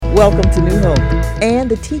Welcome to New Hope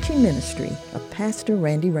and the teaching ministry of Pastor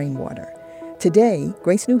Randy Rainwater. Today,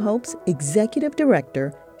 Grace New Hope's Executive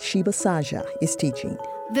Director, Sheba Saja, is teaching.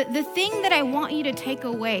 The thing that I want you to take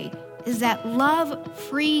away is that love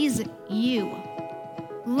frees you.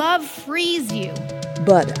 Love frees you.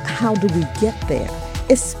 But how do we get there,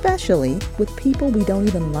 especially with people we don't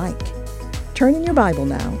even like? Turn in your Bible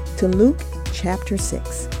now to Luke chapter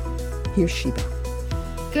 6. Here's Sheba.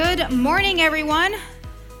 Good morning, everyone.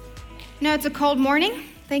 No, it's a cold morning.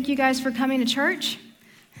 Thank you guys for coming to church.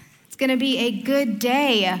 It's going to be a good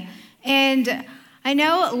day. And I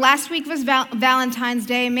know last week was Valentine's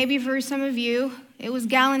Day. Maybe for some of you, it was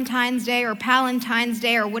Galentine's Day or Palentine's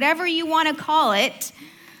Day or whatever you want to call it.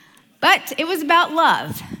 But it was about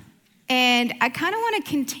love. And I kind of want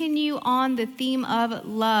to continue on the theme of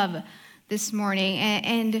love this morning.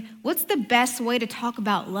 And what's the best way to talk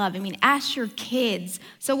about love? I mean, ask your kids.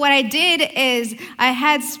 So what I did is I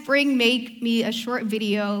had Spring make me a short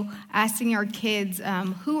video asking our kids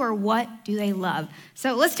who or what do they love.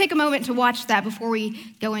 So let's take a moment to watch that before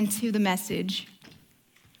we go into the message.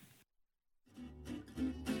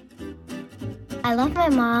 I love my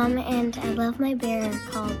mom and I love my bear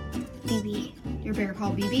called BB. Your bear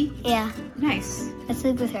called BB? Yeah, Nice. I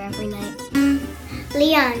sleep with her every night.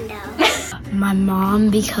 Leondo. My mom,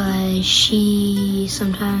 because she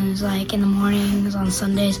sometimes, like, in the mornings on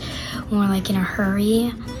Sundays, when we're, like, in a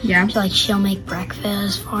hurry, she'll make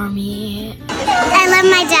breakfast for me. I love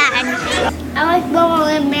my dad. I like Mama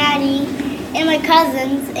and Maddie and my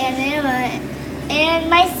cousins and Emma and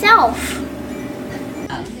myself.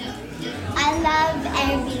 I love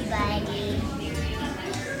everybody.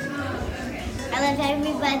 I love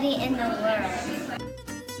everybody in the world.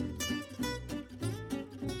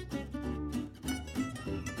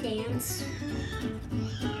 Dance.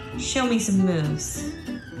 Show me some moves.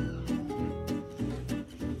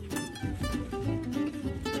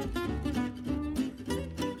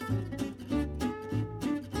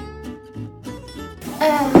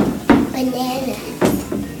 Banana.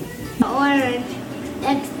 Orange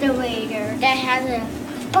excavator that has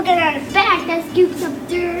a bucket on its back that scoops up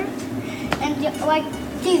dirt and like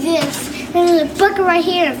do this. And there's a bucket right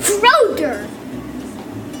here and throw dirt.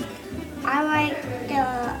 I like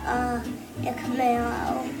the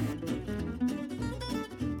Camaro.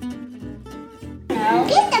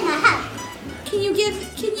 Give them a hug. Can you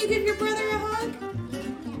give your brother a hug?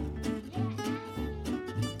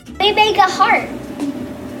 They make a heart.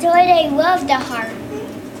 So they love the heart.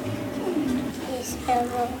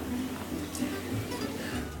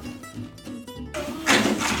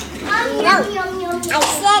 No. I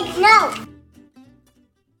said no.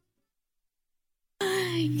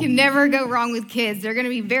 You can never go wrong with kids. They're going to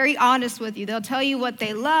be very honest with you. They'll tell you what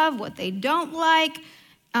they love, what they don't like,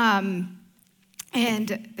 and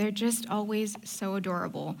they're just always so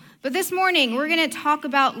adorable. But this morning, we're going to talk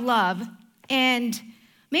about love, and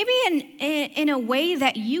maybe in a way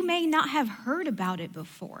that you may not have heard about it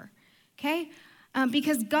before, okay?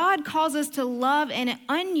 Because God calls us to love an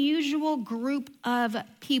unusual group of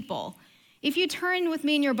people. If you turn with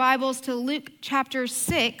me in your Bibles to Luke chapter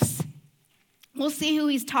 6, we'll see who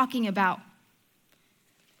he's talking about.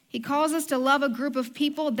 He calls us to love a group of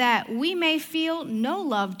people that we may feel no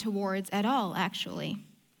love towards at all, actually.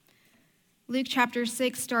 Luke chapter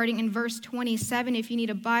 6, starting in verse 27. If you need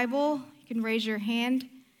a Bible, you can raise your hand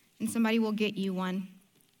and somebody will get you one.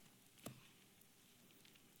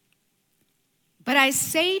 But I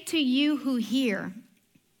say to you who hear,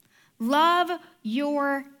 love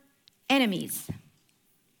your enemies.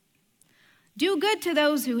 Do good to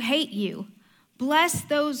those who hate you. Bless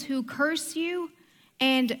those who curse you,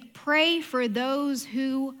 and pray for those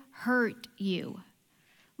who hurt you.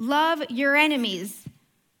 Love your enemies.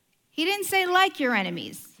 He didn't say like your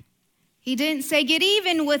enemies. He didn't say get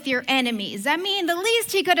even with your enemies. I mean, the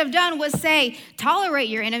least he could have done was say tolerate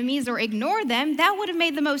your enemies or ignore them. That would have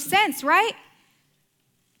made the most sense, right?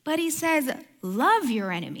 But he says love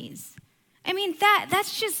your enemies. I mean,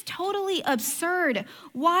 that's just totally absurd.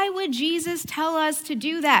 Why would Jesus tell us to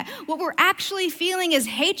do that? What we're actually feeling is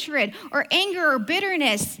hatred or anger or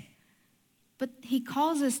bitterness. But he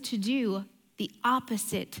calls us to do the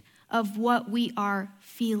opposite of what we are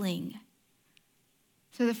feeling.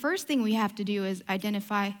 So the first thing we have to do is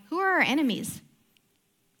identify who are our enemies.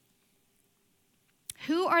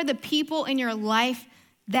 Who are the people in your life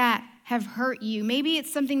that have hurt you? Maybe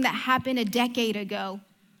it's something that happened a decade ago.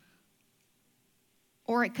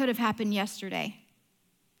 Or it could have happened yesterday.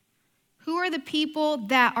 Who are the people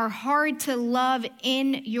that are hard to love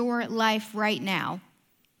in your life right now?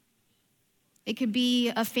 It could be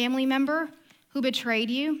a family member who betrayed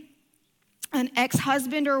you. an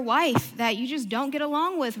ex-husband or wife that you just don't get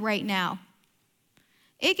along with right now.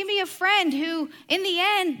 It can be a friend who, in the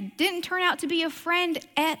end, didn't turn out to be a friend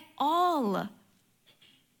at all.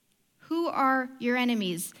 Who are your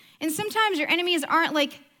enemies? And sometimes your enemies aren't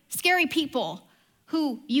like scary people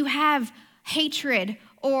who you have hatred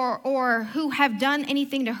or who have done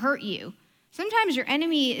anything to hurt you. Sometimes your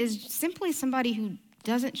enemy is simply somebody who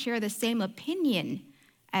doesn't share the same opinion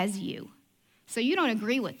as you, so you don't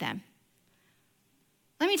agree with them.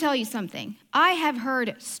 Let me tell you something. I have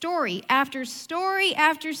heard story after story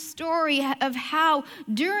after story of how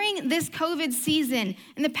during this COVID season,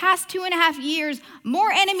 in the past 2.5 years,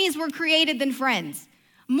 more enemies were created than friends.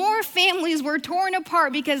 More families were torn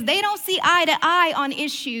apart because they don't see eye to eye on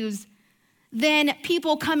issues than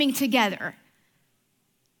people coming together.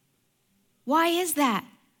 Why is that?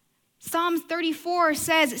 Psalms 34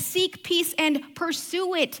 says, seek peace and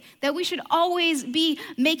pursue it, that we should always be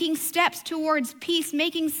making steps towards peace,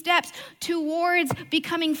 making steps towards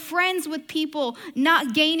becoming friends with people,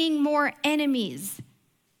 not gaining more enemies.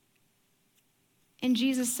 And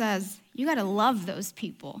Jesus says, you got to love those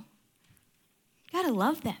people. You got to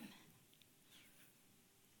love them.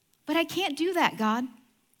 But I can't do that, God.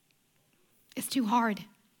 It's too hard.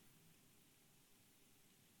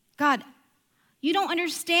 God, you don't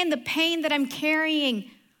understand the pain that I'm carrying.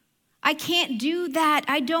 I can't do that.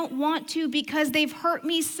 I don't want to because they've hurt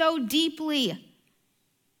me so deeply.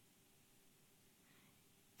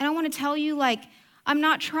 And I want to tell you, I'm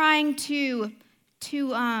not trying to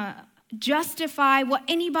justify what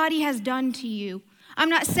anybody has done to you. I'm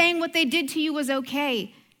not saying what they did to you was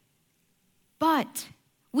okay. But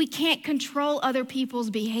we can't control other people's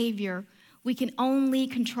behavior. We can only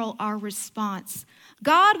control our response.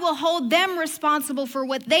 God will hold them responsible for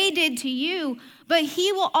what they did to you, but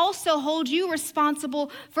he will also hold you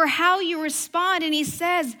responsible for how you respond. And he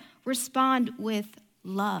says, respond with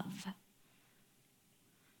love.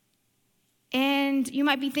 And you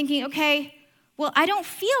might be thinking, okay, well, I don't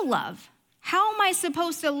feel love. How am I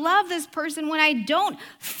supposed to love this person when I don't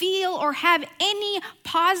feel or have any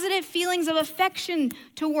positive feelings of affection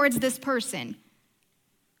towards this person?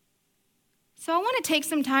 So I want to take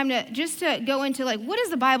some time to go into what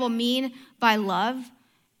does the Bible mean by love?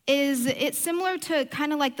 Is it similar to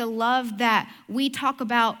kind of like the love that we talk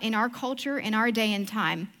about in our culture, in our day and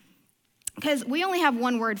time? Because we only have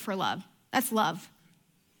one word for love. That's love.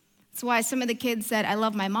 That's why some of the kids said, I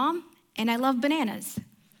love my mom and I love bananas.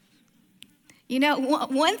 You know,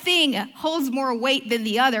 one thing holds more weight than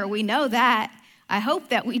the other. We know that. I hope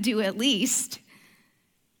that we do at least.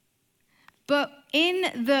 But in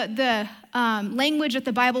the language that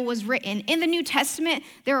the Bible was written, in the New Testament,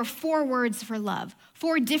 there are 4 words for love,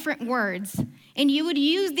 4 different words. And you would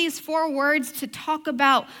use these 4 words to talk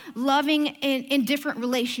about loving in different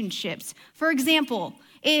relationships. For example,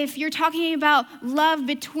 if you're talking about love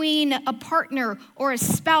between a partner or a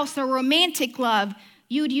spouse or romantic love,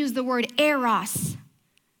 you would use the word eros.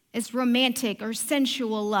 It's romantic or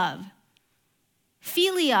sensual love.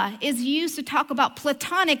 Philia is used to talk about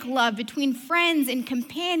platonic love between friends and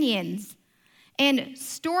companions. And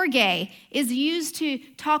storge is used to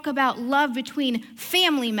talk about love between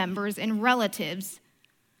family members and relatives.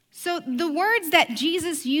 So the words that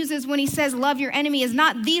Jesus uses when he says love your enemy is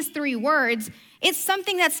not these 3 words. It's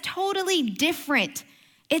something that's totally different.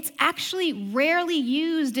 It's actually rarely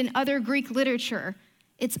used in other Greek literature.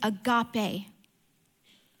 It's agape.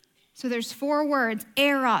 So there's 4 words,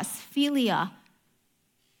 eros, philia,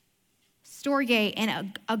 storge,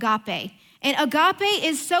 and agape. And agape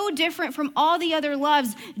is so different from all the other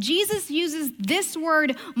loves. Jesus uses this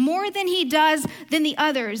word more than he does than the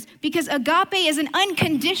others because agape is an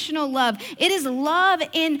unconditional love. It is love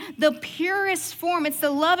in the purest form. It's the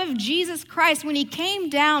love of Jesus Christ when he came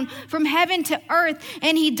down from heaven to earth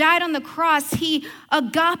and he died on the cross. He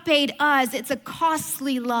agape'd us. It's a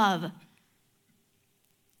costly love.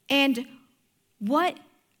 And what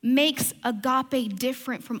makes agape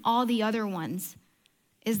different from all the other ones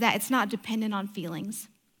is that it's not dependent on feelings.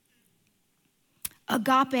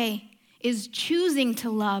 Agape is choosing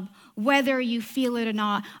to love whether you feel it or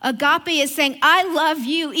not. Agape is saying, I love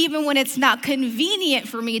you even when it's not convenient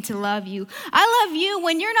for me to love you. I love you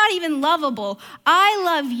when you're not even lovable. I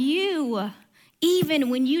love you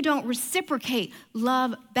even when you don't reciprocate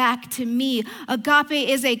love back to me. Agape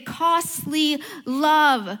is a costly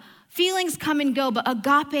love. Feelings come and go, but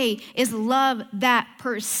agape is love that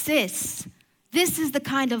persists. This is the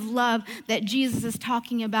kind of love that Jesus is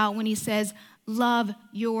talking about when he says, love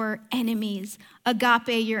your enemies.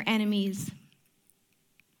 Agape your enemies.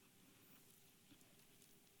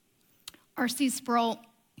 R.C. Sproul,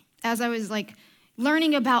 as I was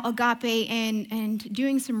learning about agape and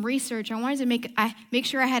doing some research, I wanted to make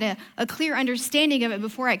sure I had a clear understanding of it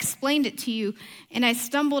before I explained it to you. And I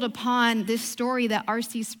stumbled upon this story that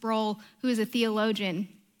R.C. Sproul, who is a theologian,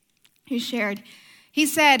 who shared. He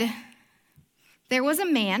said, there was a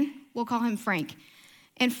man, we'll call him Frank,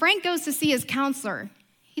 and Frank goes to see his counselor.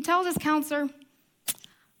 He tells his counselor,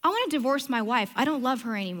 I want to divorce my wife. I don't love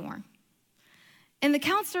her anymore. And the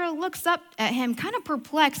counselor looks up at him, kind of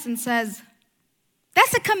perplexed, and says,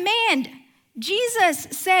 that's a command. Jesus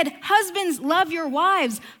said, husbands, love your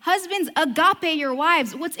wives. Husbands, agape your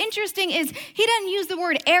wives. What's interesting is he doesn't use the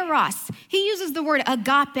word eros. He uses the word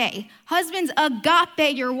agape. Husbands,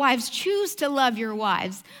 agape your wives. Choose to love your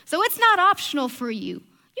wives. So it's not optional for you.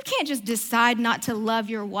 You can't just decide not to love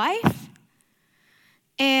your wife.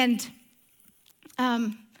 And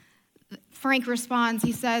Frank responds,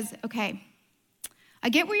 he says, okay, I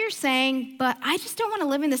get what you're saying, but I just don't want to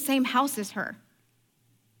live in the same house as her.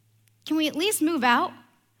 Can we at least move out?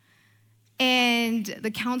 And the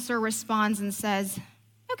counselor responds and says,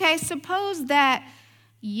 okay, suppose that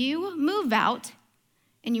you move out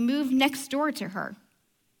and you move next door to her.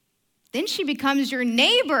 Then she becomes your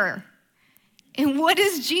neighbor. And what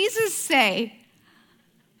does Jesus say?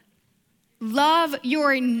 Love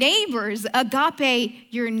your neighbors, agape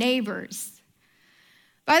your neighbors.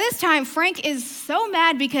 By this time, Frank is so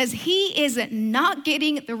mad because he is not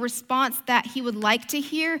getting the response that he would like to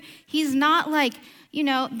hear. He's not like,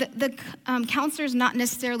 the counselor's not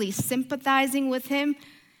necessarily sympathizing with him.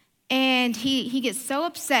 And he gets so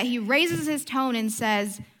upset, he raises his tone and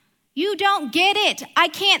says, you don't get it. I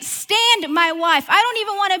can't stand my wife. I don't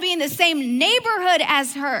even want to be in the same neighborhood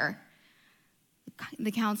as her.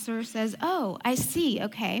 The counselor says, oh, I see,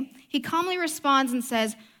 okay. He calmly responds and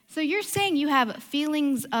says, so you're saying you have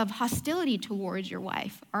feelings of hostility towards your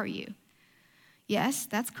wife, are you? Yes,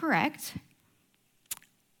 that's correct.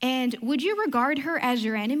 And would you regard her as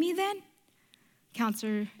your enemy then?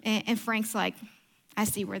 Counselor, and Frank's like, I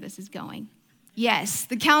see where this is going. Yes,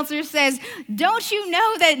 the counselor says, don't you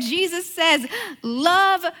know that Jesus says,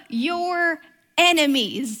 love your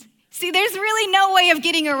enemies? See, there's really no way of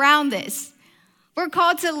getting around this. We're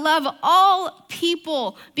called to love all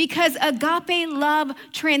people because agape love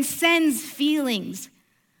transcends feelings.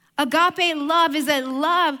 Agape love is a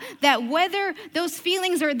love that whether those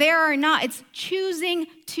feelings are there or not, it's choosing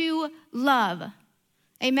to love.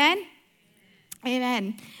 Amen?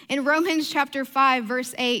 Amen. In Romans chapter 5,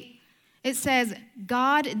 verse 8, it says,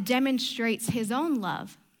 God demonstrates his own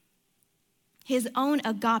love, his own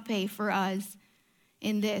agape for us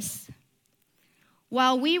in this.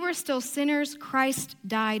 While we were still sinners, Christ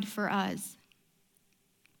died for us.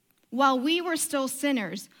 While we were still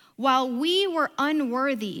sinners, while we were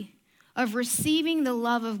unworthy of receiving the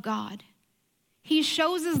love of God, he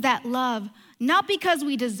shows us that love not because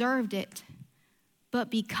we deserved it, but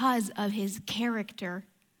because of his character.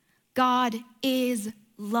 God is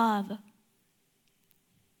love.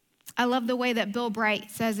 I love the way that Bill Bright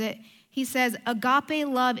says it. He says, agape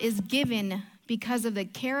love is given because of the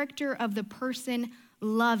character of the person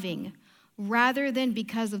loving, rather than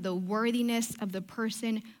because of the worthiness of the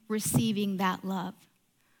person receiving that love.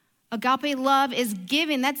 Agape love is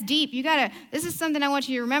given. That's deep. This is something I want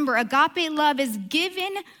you to remember. Agape love is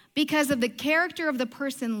given because of the character of the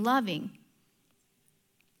person loving,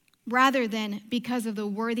 rather than because of the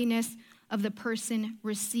worthiness of the person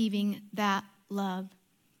receiving that love.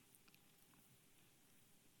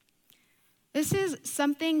 This is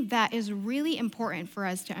something that is really important for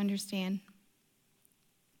us to understand.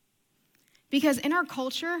 Because in our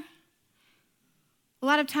culture, a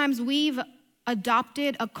lot of times we've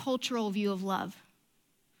adopted a cultural view of love.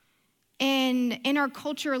 And in our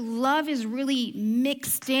culture, love is really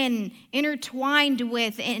mixed in, intertwined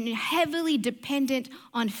with, and heavily dependent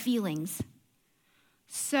on feelings.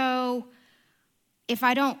 So if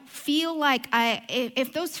I don't feel like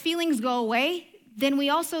if those feelings go away, then we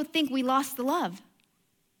also think we lost the love.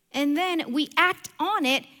 And then we act on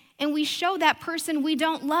it and we show that person we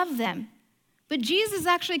don't love them. But Jesus is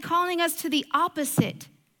actually calling us to the opposite.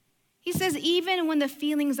 He says, even when the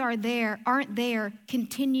feelings aren't there,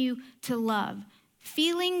 continue to love.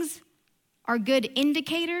 Feelings are good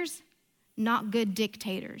indicators, not good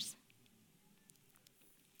dictators.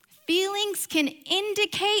 Feelings can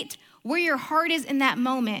indicate where your heart is in that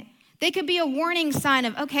moment. They could be a warning sign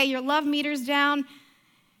of, okay, your love meter's down.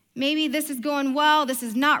 Maybe this is going well, this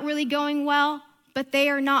is not really going well, but they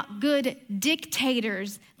are not good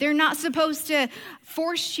dictators. They're not supposed to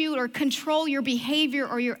force you or control your behavior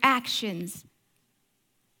or your actions.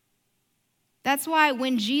 That's why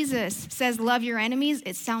when Jesus says love your enemies,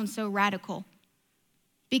 it sounds so radical.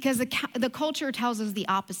 because the culture tells us the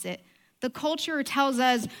opposite. The culture tells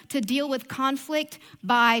us to deal with conflict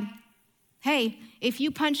by, hey, if you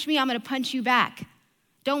punch me, I'm going to punch you back.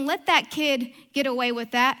 Don't let that kid get away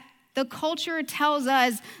with that. The culture tells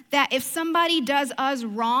us that if somebody does us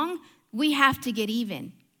wrong, we have to get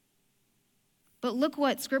even. But look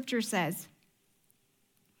what Scripture says.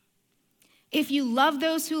 If you love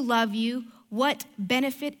those who love you, what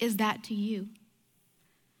benefit is that to you?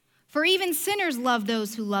 For even sinners love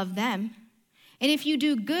those who love them. And if you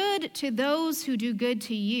do good to those who do good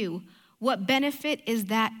to you, what benefit is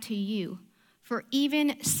that to you? For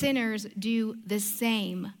even sinners do the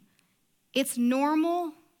same. It's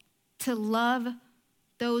normal to love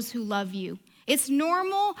those who love you. It's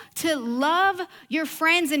normal to love your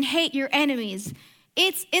friends and hate your enemies.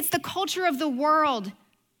 It's the culture of the world.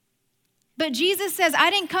 But Jesus says, I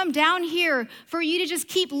didn't come down here for you to just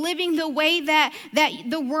keep living the way that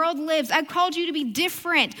the world lives. I've called you to be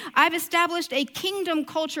different. I've established a kingdom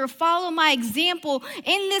culture. Follow my example.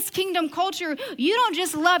 In this kingdom culture, you don't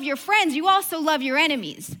just love your friends, you also love your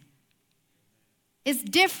enemies. It's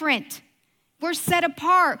different. We're set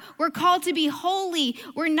apart. We're called to be holy.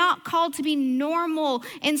 We're not called to be normal.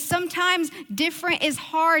 And sometimes different is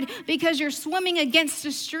hard because you're swimming against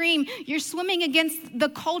a stream. You're swimming against the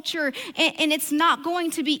culture, and it's not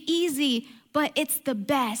going to be easy, but it's the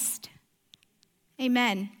best.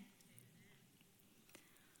 Amen.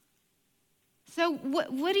 So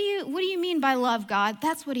what do you mean by love, God?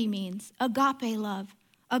 That's what he means. Agape love.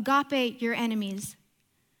 Agape your enemies.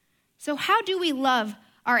 So how do we love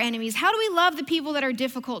our enemies? How do we love the people that are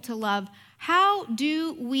difficult to love? How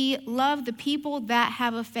do we love the people that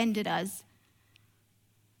have offended us?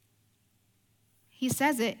 He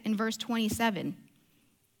says it in verse 27.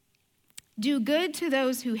 Do good to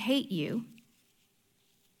those who hate you.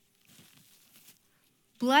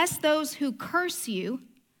 Bless those who curse you.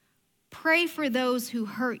 Pray for those who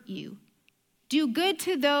hurt you. Do good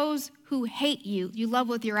to those who hate you. You love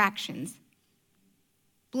with your actions.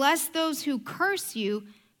 Bless those who curse you,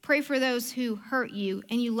 pray for those who hurt you,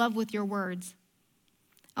 and you love with your words.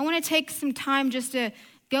 I want to take some time just to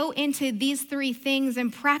go into these three things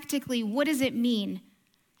and practically, what does it mean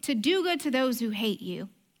to do good to those who hate you?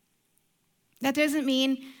 That doesn't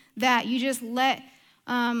mean that you just let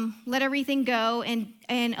everything go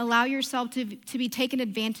and allow yourself to be taken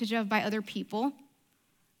advantage of by other people.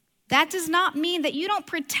 That does not mean that you don't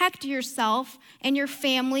protect yourself and your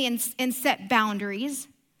family and set boundaries.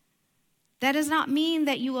 That does not mean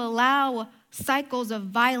that you allow cycles of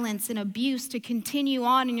violence and abuse to continue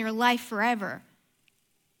on in your life forever.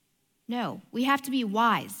 No, we have to be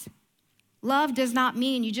wise. Love does not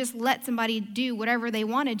mean you just let somebody do whatever they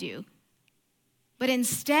want to do. But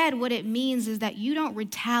instead, what it means is that you don't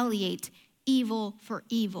retaliate evil for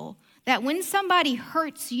evil. That when somebody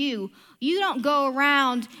hurts you, you don't go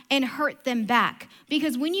around and hurt them back.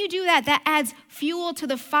 Because when you do that, that adds fuel to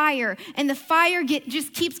the fire. And the fire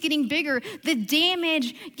just keeps getting bigger. The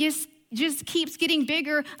damage just keeps getting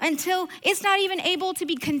bigger until it's not even able to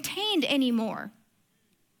be contained anymore.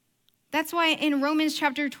 That's why in Romans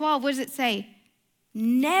chapter 12, what does it say?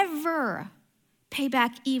 Never pay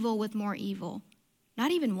back evil with more evil. Not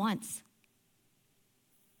even once.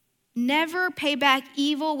 Never pay back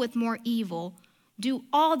evil with more evil. Do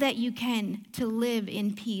all that you can to live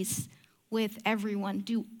in peace with everyone.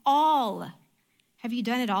 Do all. Have you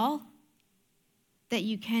done it all? That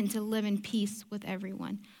you can to live in peace with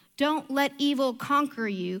everyone. Don't let evil conquer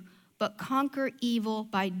you, but conquer evil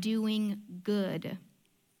by doing good.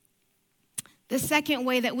 The second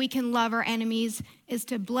way that we can love our enemies is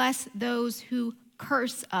to bless those who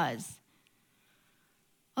curse us.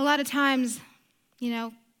 A lot of times,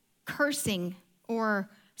 cursing or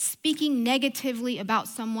speaking negatively about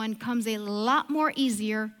someone comes a lot more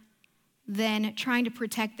easier than trying to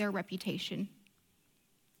protect their reputation.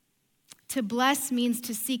 To bless means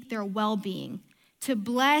to seek their well-being. To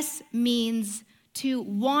bless means to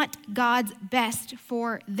want God's best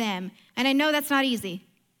for them. And I know that's not easy.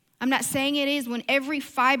 I'm not saying it is when every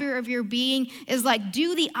fiber of your being is like,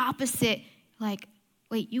 do the opposite. Like,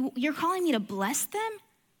 wait, you're calling me to bless them?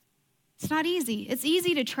 It's not easy. It's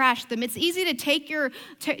easy to trash them. It's easy to take your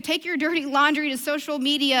dirty laundry to social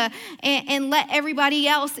media and let everybody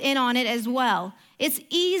else in on it as well. It's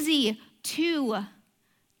easy to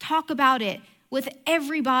talk about it with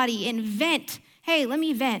everybody and vent. Hey, let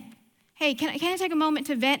me vent. Hey, can I take a moment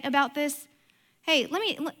to vent about this? Hey,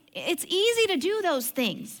 it's easy to do those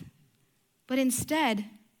things. But instead,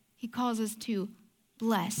 he calls us to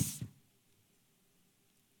bless.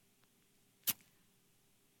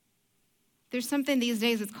 There's something these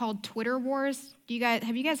days that's called Twitter wars.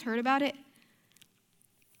 Have you guys heard about it?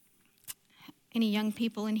 Any young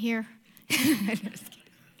people in here?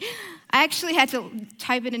 I actually had to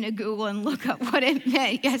type it into Google and look up what it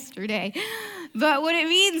meant yesterday. But what it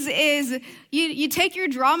means is you take your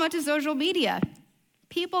drama to social media.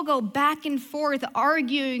 People go back and forth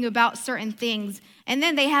arguing about certain things, and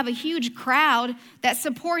then they have a huge crowd that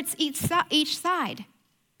supports each side.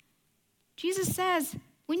 Jesus says,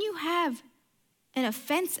 when you have an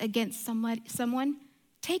offense against someone,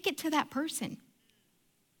 take it to that person.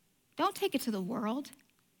 Don't take it to the world.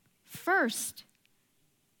 First,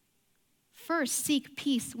 seek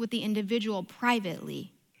peace with the individual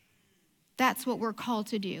privately. That's what we're called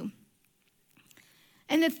to do.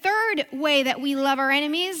 And the third way that we love our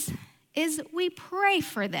enemies is we pray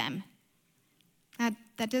for them.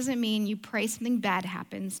 That doesn't mean you pray something bad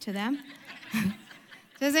happens to them.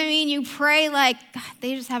 Doesn't mean you pray like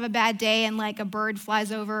they just have a bad day and like a bird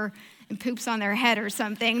flies over and poops on their head or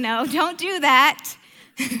something. No, don't do that.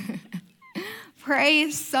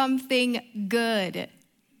 Pray something good.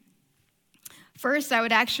 First, I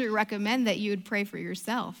would actually recommend that you would pray for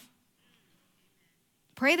yourself.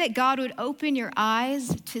 Pray that God would open your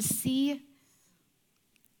eyes to see,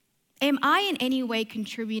 am I in any way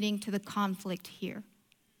contributing to the conflict here?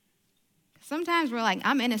 Sometimes we're like,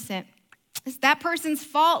 I'm innocent. It's that person's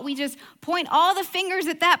fault. We just point all the fingers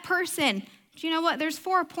at that person. But you know what? There's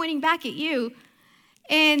 4 pointing back at you.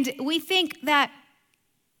 And we think that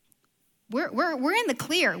we're in the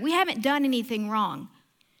clear. We haven't done anything wrong.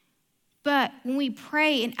 But when we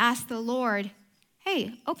pray and ask the Lord,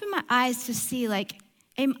 hey, open my eyes to see, like,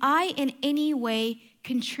 am I in any way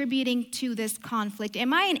contributing to this conflict?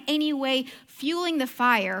 Am I in any way fueling the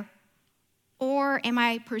fire? Or am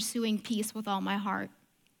I pursuing peace with all my heart?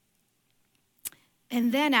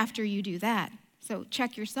 And then after you do that, so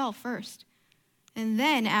check yourself first. And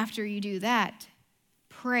then after you do that,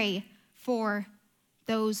 pray for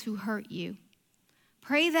those who hurt you.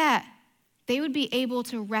 Pray that they would be able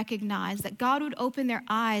to recognize, that God would open their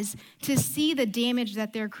eyes to see the damage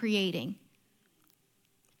that they're creating.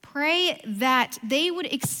 Pray that they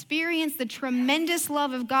would experience the tremendous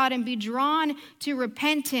love of God and be drawn to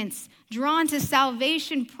repentance, drawn to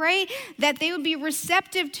salvation. Pray that they would be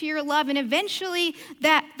receptive to your love, and eventually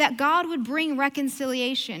that God would bring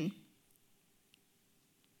reconciliation.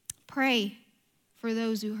 Pray for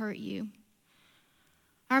those who hurt you.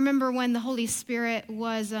 I remember when the Holy Spirit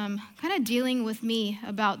was kind of dealing with me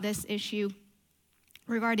about this issue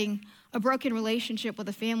regarding a broken relationship with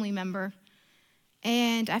a family member.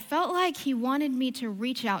 And I felt like he wanted me to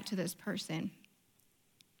reach out to this person.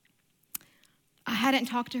 I hadn't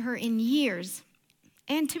talked to her in years.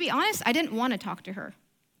 And to be honest, I didn't want to talk to her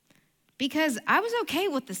because I was okay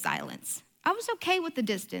with the silence. I was okay with the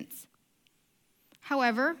distance.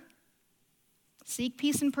 However, seek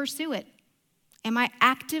peace and pursue it. Am I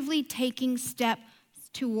actively taking steps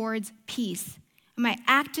towards peace? Am I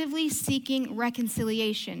actively seeking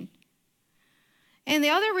reconciliation? And the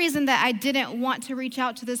other reason that I didn't want to reach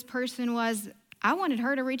out to this person was I wanted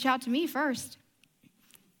her to reach out to me first.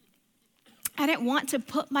 I didn't want to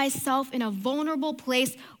put myself in a vulnerable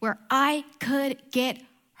place where I could get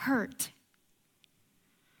hurt.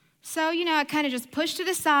 So, I kind of just pushed it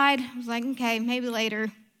aside. I was like, okay, maybe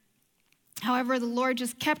later. However, the Lord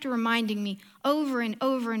just kept reminding me over and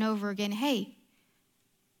over and over again, hey,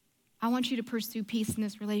 I want you to pursue peace in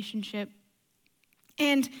this relationship.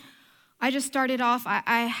 And I just started off,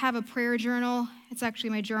 I have a prayer journal. It's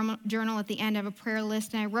actually my journal at the end. I have a prayer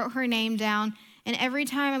list, and I wrote her name down. And every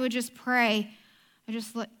time I would just pray,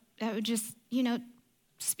 I would just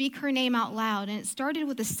speak her name out loud. And it started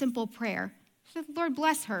with a simple prayer. I said, Lord,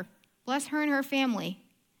 bless her and her family.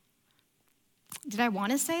 Did I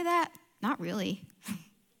want to say that? Not really.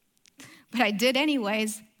 But I did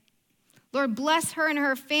anyways. Lord, bless her and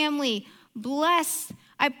her family.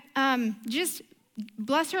 Just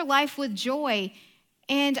bless her life with joy.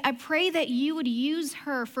 And I pray that you would use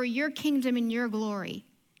her for your kingdom and your glory.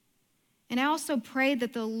 And I also pray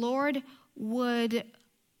that the Lord would,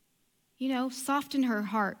 soften her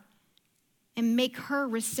heart and make her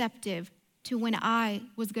receptive to when I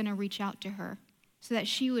was going to reach out to her so that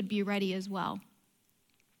she would be ready as well.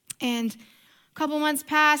 And a couple months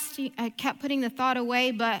passed, I kept putting the thought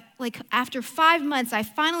away, but after 5 months, I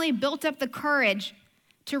finally built up the courage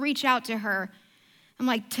to reach out to her. I'm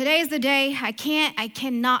like, today's the day. I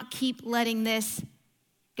cannot keep letting this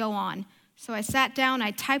go on. So I sat down,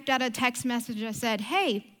 I typed out a text message. I said,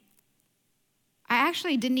 hey, I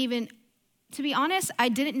actually didn't even, to be honest, I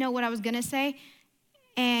didn't know what I was going to say,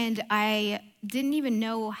 and I didn't even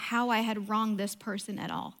know how I had wronged this person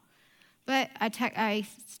at all. But I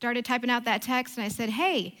started typing out that text, and I said,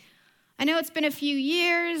 hey, I know it's been a few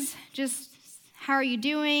years, just How are you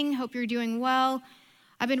doing? Hope you're doing well.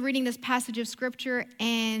 I've been reading this passage of scripture,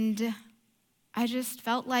 and I just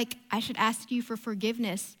felt like I should ask you for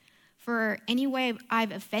forgiveness for any way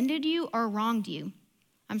I've offended you or wronged you.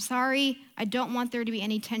 I'm sorry. I don't want there to be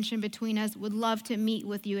any tension between us. Would love to meet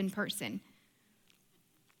with you in person.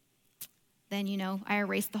 Then, I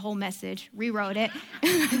erased the whole message, rewrote it,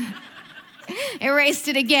 erased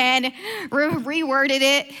it again, reworded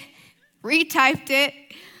it, retyped it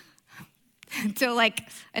until like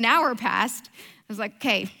an hour passed. I was like,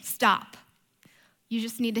 okay, stop. You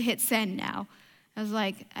just need to hit send now.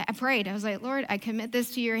 I prayed. I was like, Lord, I commit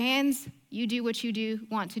this to your hands. You do what you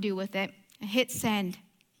want to do with it. I hit send.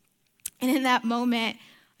 And in that moment,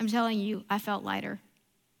 I'm telling you, I felt lighter.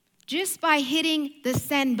 Just by hitting the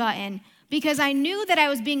send button, because I knew that I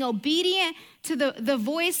was being obedient to the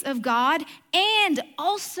voice of God, and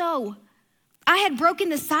also I had broken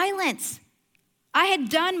the silence. I had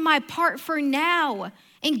done my part for now.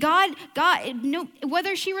 And God, no,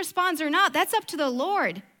 whether she responds or not, that's up to the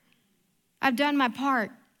Lord. I've done my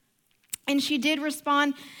part. And she did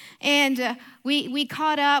respond, and we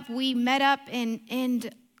caught up, we met up, and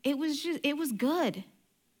it was good.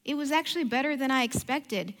 It was actually better than I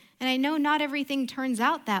expected. And I know not everything turns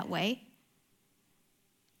out that way.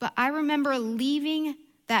 But I remember leaving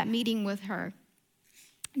that meeting with her,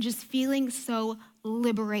 just feeling so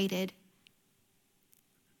liberated,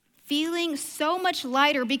 feeling so much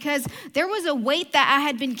lighter, because there was a weight that I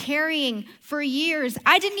had been carrying for years.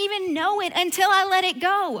 I didn't even know it until I let it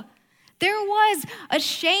go. There was a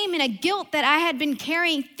shame and a guilt that I had been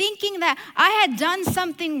carrying, thinking that I had done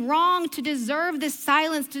something wrong to deserve this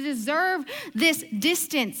silence, to deserve this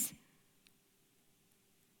distance.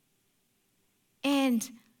 And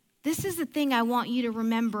this is the thing I want you to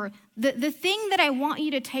remember. The thing that I want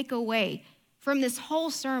you to take away from this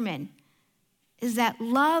whole sermon is that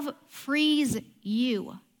love frees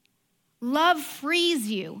you. Love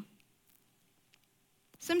frees you.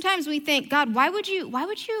 Sometimes we think, God, why would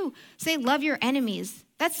you say love your enemies?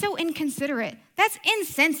 That's so inconsiderate. That's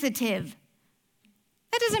insensitive.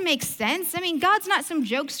 That doesn't make sense. I mean, God's not some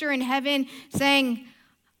jokester in heaven saying,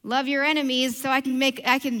 love your enemies so I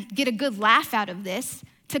can get a good laugh out of this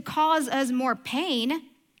to cause us more pain.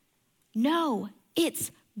 No, it's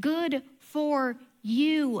good for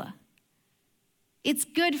you. It's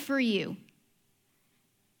good for you.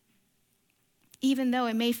 Even though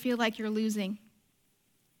it may feel like you're losing.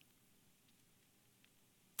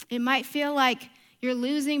 It might feel like you're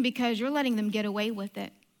losing because you're letting them get away with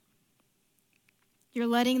it. You're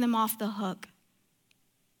letting them off the hook.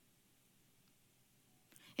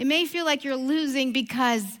 It may feel like you're losing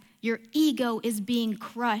because your ego is being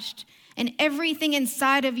crushed and everything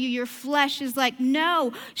inside of you, your flesh is like,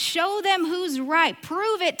 no, show them who's right.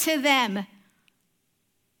 Prove it to them.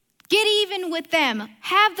 Get even with them.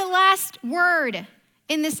 Have the last word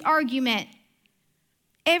in this argument.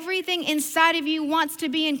 Everything inside of you wants to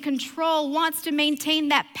be in control, wants to maintain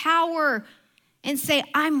that power and say,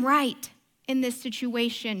 I'm right in this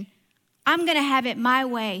situation. I'm going to have it my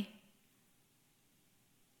way.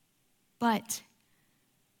 But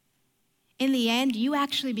in the end, you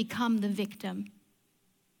actually become the victim.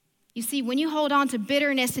 You see, when you hold on to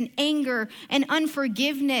bitterness and anger and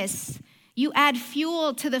unforgiveness, you add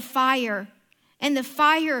fuel to the fire, and the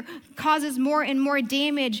fire causes more and more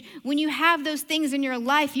damage. When you have those things in your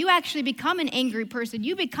life, you actually become an angry person.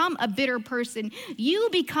 You become a bitter person. You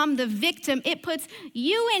become the victim. It puts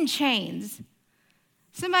you in chains.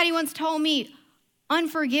 Somebody once told me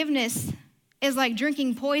unforgiveness is like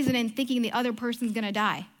drinking poison and thinking the other person's gonna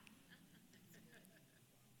die.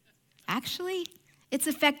 Actually, it's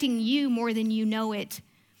affecting you more than you know it.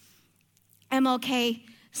 MLK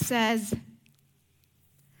says,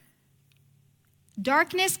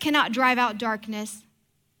 darkness cannot drive out darkness.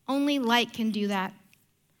 Only light can do that.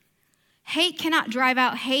 Hate cannot drive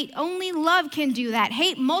out hate. Only love can do that.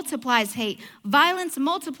 Hate multiplies hate. Violence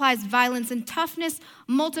multiplies violence. And toughness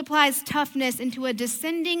multiplies toughness into a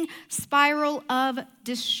descending spiral of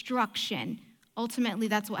destruction. Ultimately,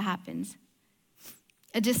 that's what happens.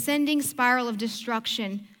 A descending spiral of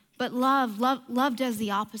destruction. But love does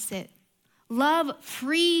the opposite. Love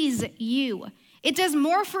frees you. It does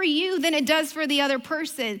more for you than it does for the other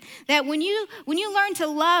person. That when you learn to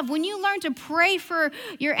love, when you learn to pray for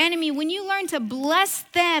your enemy, when you learn to bless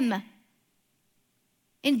them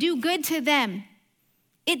and do good to them,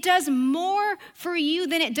 it does more for you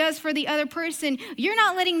than it does for the other person. You're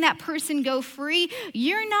not letting that person go free.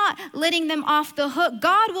 You're not letting them off the hook.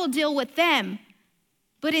 God will deal with them.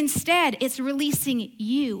 But instead, it's releasing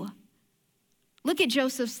you. Look at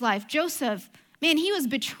Joseph's life. Joseph, Man, he was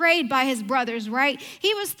betrayed by his brothers, right?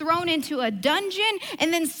 He was thrown into a dungeon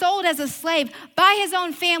and then sold as a slave by his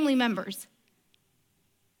own family members.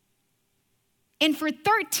 And for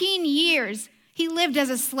 13 years, he lived as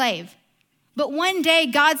a slave. But one day,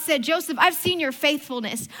 God said, Joseph, I've seen your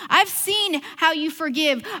faithfulness. I've seen how you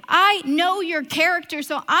forgive. I know your character,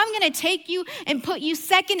 so I'm going to take you and put you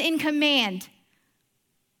second in command.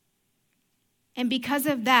 And because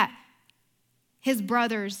of that, his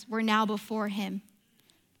brothers were now before him.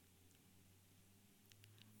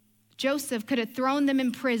 Joseph could have thrown them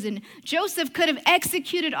in prison. Joseph could have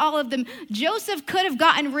executed all of them. Joseph could have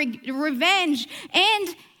gotten revenge,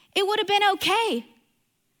 and it would have been okay.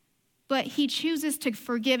 But he chooses to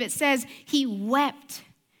forgive. It says he wept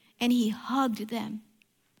and he hugged them.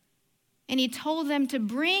 And he told them to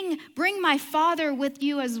bring my father with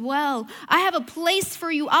you as well. I have a place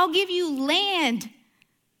for you. I'll give you land.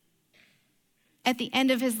 At the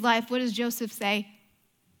end of his life, what does Joseph say?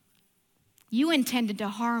 You intended to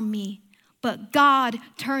harm me, but God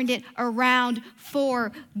turned it around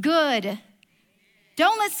for good.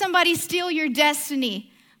 Don't let somebody steal your destiny.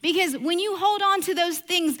 Because when you hold on to those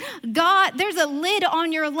things, there's a lid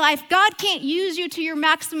on your life. God can't use you to your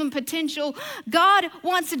maximum potential. God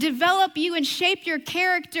wants to develop you and shape your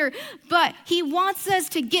character, but he wants us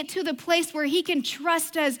to get to the place where he can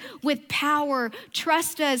trust us with power,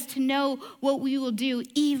 trust us to know what we will do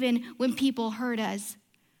even when people hurt us.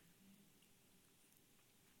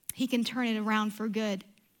 He can turn it around for good,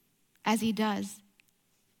 as he does.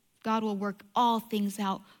 God will work all things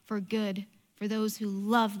out for good for those who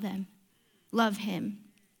love him,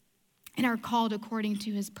 and are called according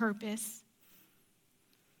to his purpose.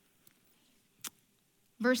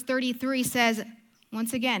 Verse 33 says,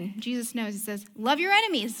 once again, Jesus knows, he says, love your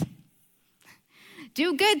enemies.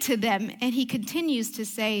 Do good to them. And he continues to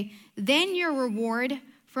say, then your reward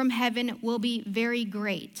from heaven will be very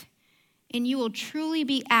great, and you will truly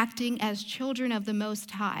be acting as children of the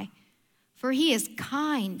Most High. For he is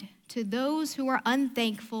kind to those who are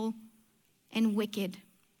unthankful and wicked.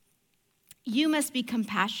 You must be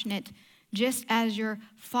compassionate, just as your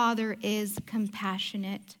Father is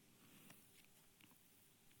compassionate.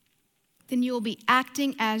 Then you will be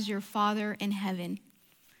acting as your Father in heaven.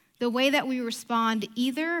 The way that we respond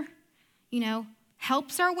either,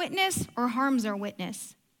 helps our witness or harms our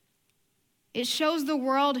witness. It shows the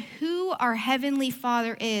world who our Heavenly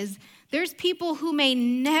Father is. There's people who may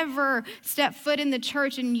never step foot in the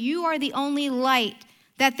church, and you are the only light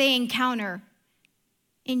that they encounter.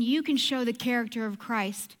 And you can show the character of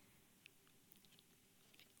Christ.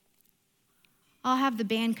 I'll have the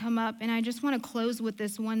band come up, and I just want to close with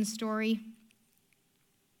this one story.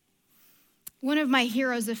 One of my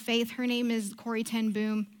heroes of faith, her name is Corrie ten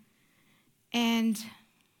Boom, and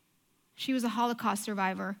she was a Holocaust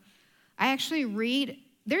survivor.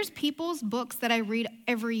 There's people's books that I read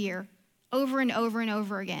every year, over and over and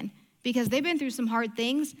over again, because they've been through some hard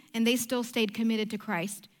things, and they still stayed committed to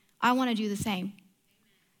Christ. I want to do the same.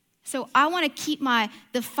 So I want to keep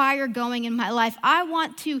the fire going in my life. I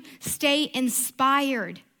want to stay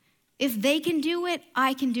inspired. If they can do it,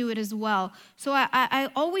 I can do it as well. So I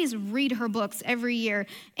always read her books every year.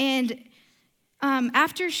 And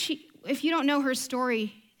if you don't know her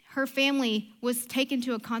story, her family was taken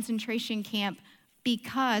to a concentration camp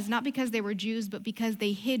not because they were Jews, but because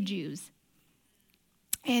they hid Jews.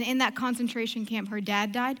 And in that concentration camp, her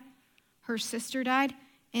dad died, her sister died,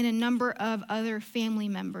 and a number of other family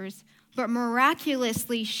members. But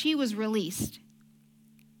miraculously, she was released.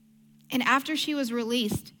 And after she was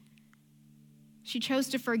released, she chose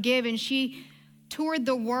to forgive, and she toured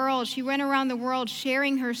the world. She went around the world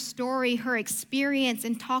sharing her story, her experience,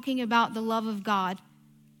 and talking about the love of God.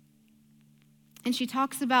 And she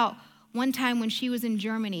talks about one time when she was in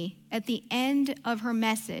Germany, at the end of her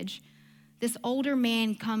message, this older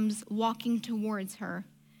man comes walking towards her,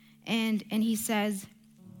 and he says,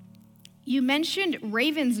 you mentioned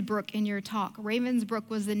Ravensbrück in your talk. Ravensbrück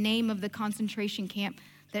was the name of the concentration camp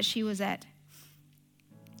that she was at.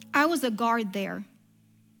 I was a guard there.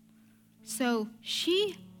 So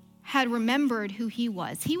she had remembered who he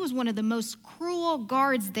was. He was one of the most cruel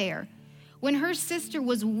guards there. When her sister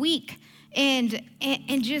was weak and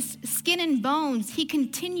just skin and bones, he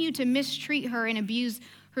continued to mistreat her and abuse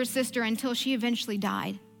her sister until she eventually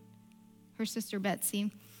died, her sister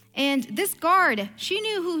Betsy. And this guard, she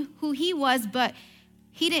knew who he was, but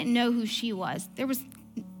he didn't know who she was. There was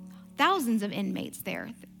thousands of inmates there,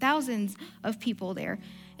 thousands of people there.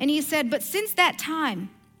 And he said, but since that time,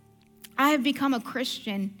 I have become a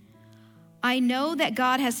Christian. I know that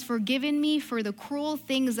God has forgiven me for the cruel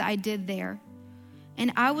things I did there.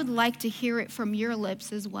 And I would like to hear it from your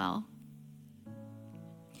lips as well.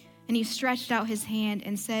 and he stretched out his hand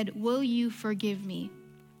and said, "Will you forgive me?"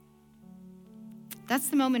 That's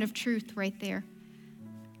the moment of truth right there.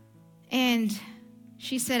 And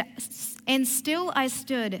she said, "And still I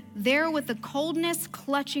stood there with the coldness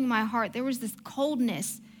clutching my heart." There was this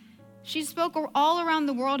coldness. She spoke all around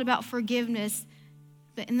the world about forgiveness,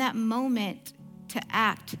 but in that moment to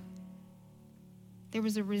act, there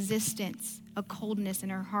was a resistance, a coldness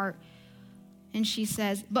in her heart. And she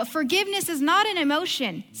says, "But forgiveness is not an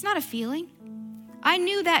emotion. It's not a feeling." I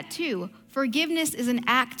knew that too. Forgiveness is an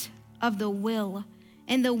act of the will,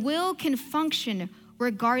 and the will can function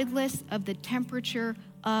regardless of the temperature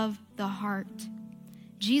of the heart.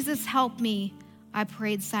 "Jesus, help me," I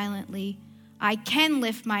prayed silently. "I can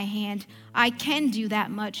lift my hand. I can do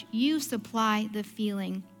that much. You supply the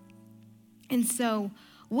feeling." And so,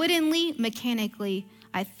 woodenly, mechanically,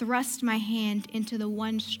 I thrust my hand into the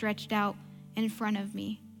one stretched out in front of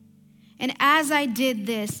me. And as I did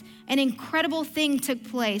this, an incredible thing took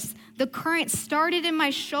place. The current started in my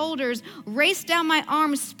shoulders, raced down my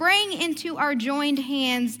arms, sprang into our joined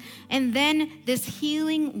hands, and then this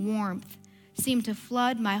healing warmth seemed to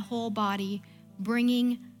flood my whole body,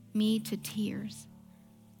 bringing me to tears.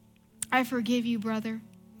 "I forgive you, brother,"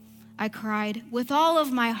 I cried with all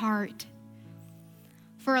of my heart.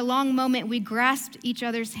 For a long moment, we grasped each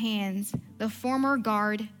other's hands, the former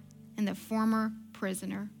guard and the former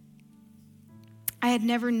prisoner. I had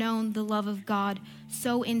never known the love of God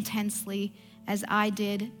so intensely as I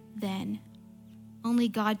did then. Only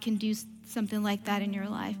God can do something like that in your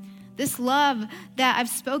life. This love that I've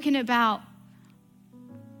spoken about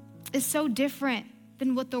is so different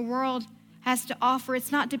than what the world has to offer.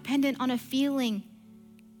 It's not dependent on a feeling.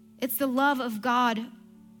 It's the love of God,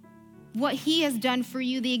 what he has done for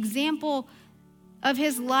you, the example of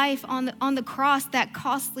his life on the cross, that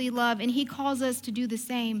costly love, and he calls us to do the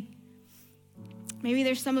same. Maybe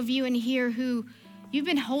there's some of you in here who you've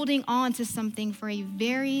been holding on to something for a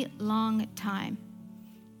very long time.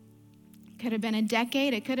 It could have been a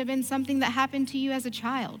decade. It could have been something that happened to you as a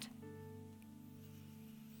child.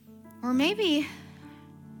 Or maybe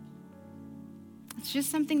it's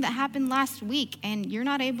just something that happened last week and you're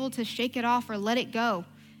not able to shake it off or let it go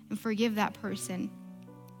and forgive that person.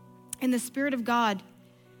 And the Spirit of God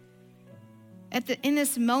in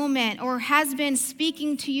this moment, or has been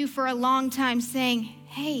speaking to you for a long time, saying,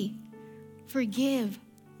 "Hey, forgive,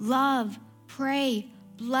 love, pray,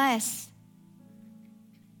 bless.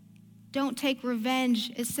 Don't take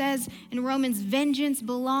revenge." It says in Romans, "Vengeance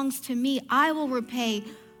belongs to me. I will repay."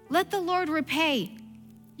 Let the Lord repay.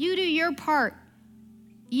 You do your part.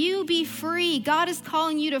 You be free. God is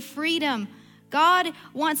calling you to freedom. God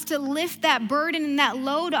wants to lift that burden and that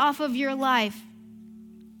load off of your life.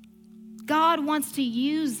 God wants to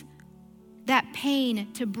use that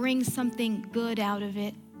pain to bring something good out of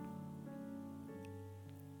it.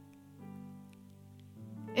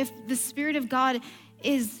 If the Spirit of God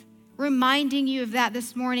is reminding you of that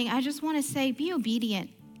this morning, I just want to say, be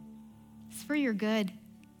obedient. It's for your good.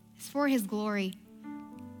 It's for his glory.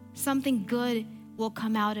 Something good will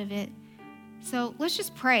come out of it. So let's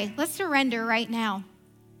just pray. Let's surrender right now.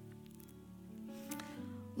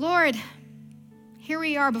 Lord, here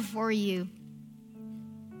we are before you.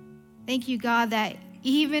 Thank you, God, that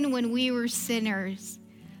even when we were sinners,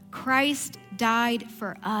 Christ died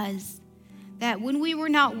for us. That when we were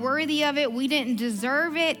not worthy of it, we didn't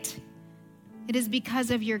deserve it. It is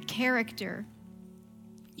because of your character.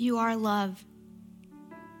 You are love.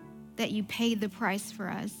 That you paid the price for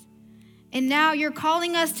us. And now you're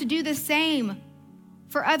calling us to do the same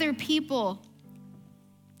for other people.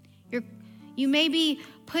 You may be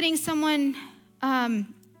putting someone's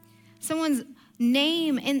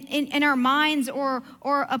name in our minds, or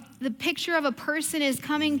the picture of a person is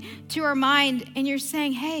coming to our mind, and you're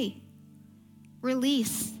saying, "Hey,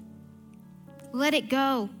 release. Let it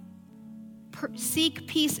go. Seek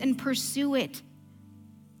peace and pursue it."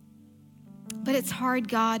 But it's hard,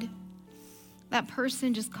 God. That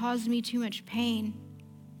person just caused me too much pain.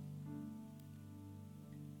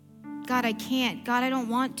 God, I can't. God, I don't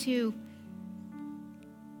want to.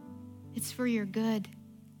 It's for your good.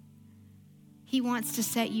 He wants to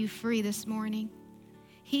set you free this morning.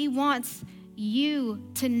 He wants you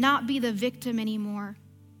to not be the victim anymore.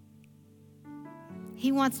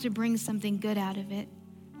 He wants to bring something good out of it.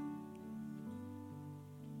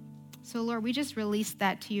 So, Lord, we just release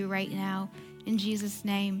that to you right now in Jesus'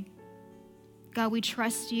 name. God, we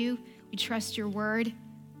trust you. We trust your word.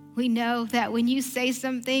 We know that when you say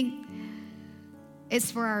something, it's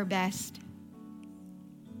for our best.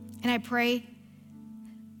 And I pray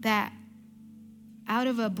that out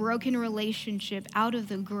of a broken relationship, out of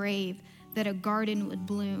the grave, that a garden would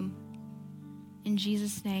bloom. In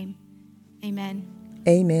Jesus' name, amen.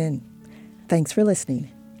 Amen. Thanks for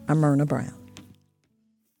listening. I'm Myrna Brown.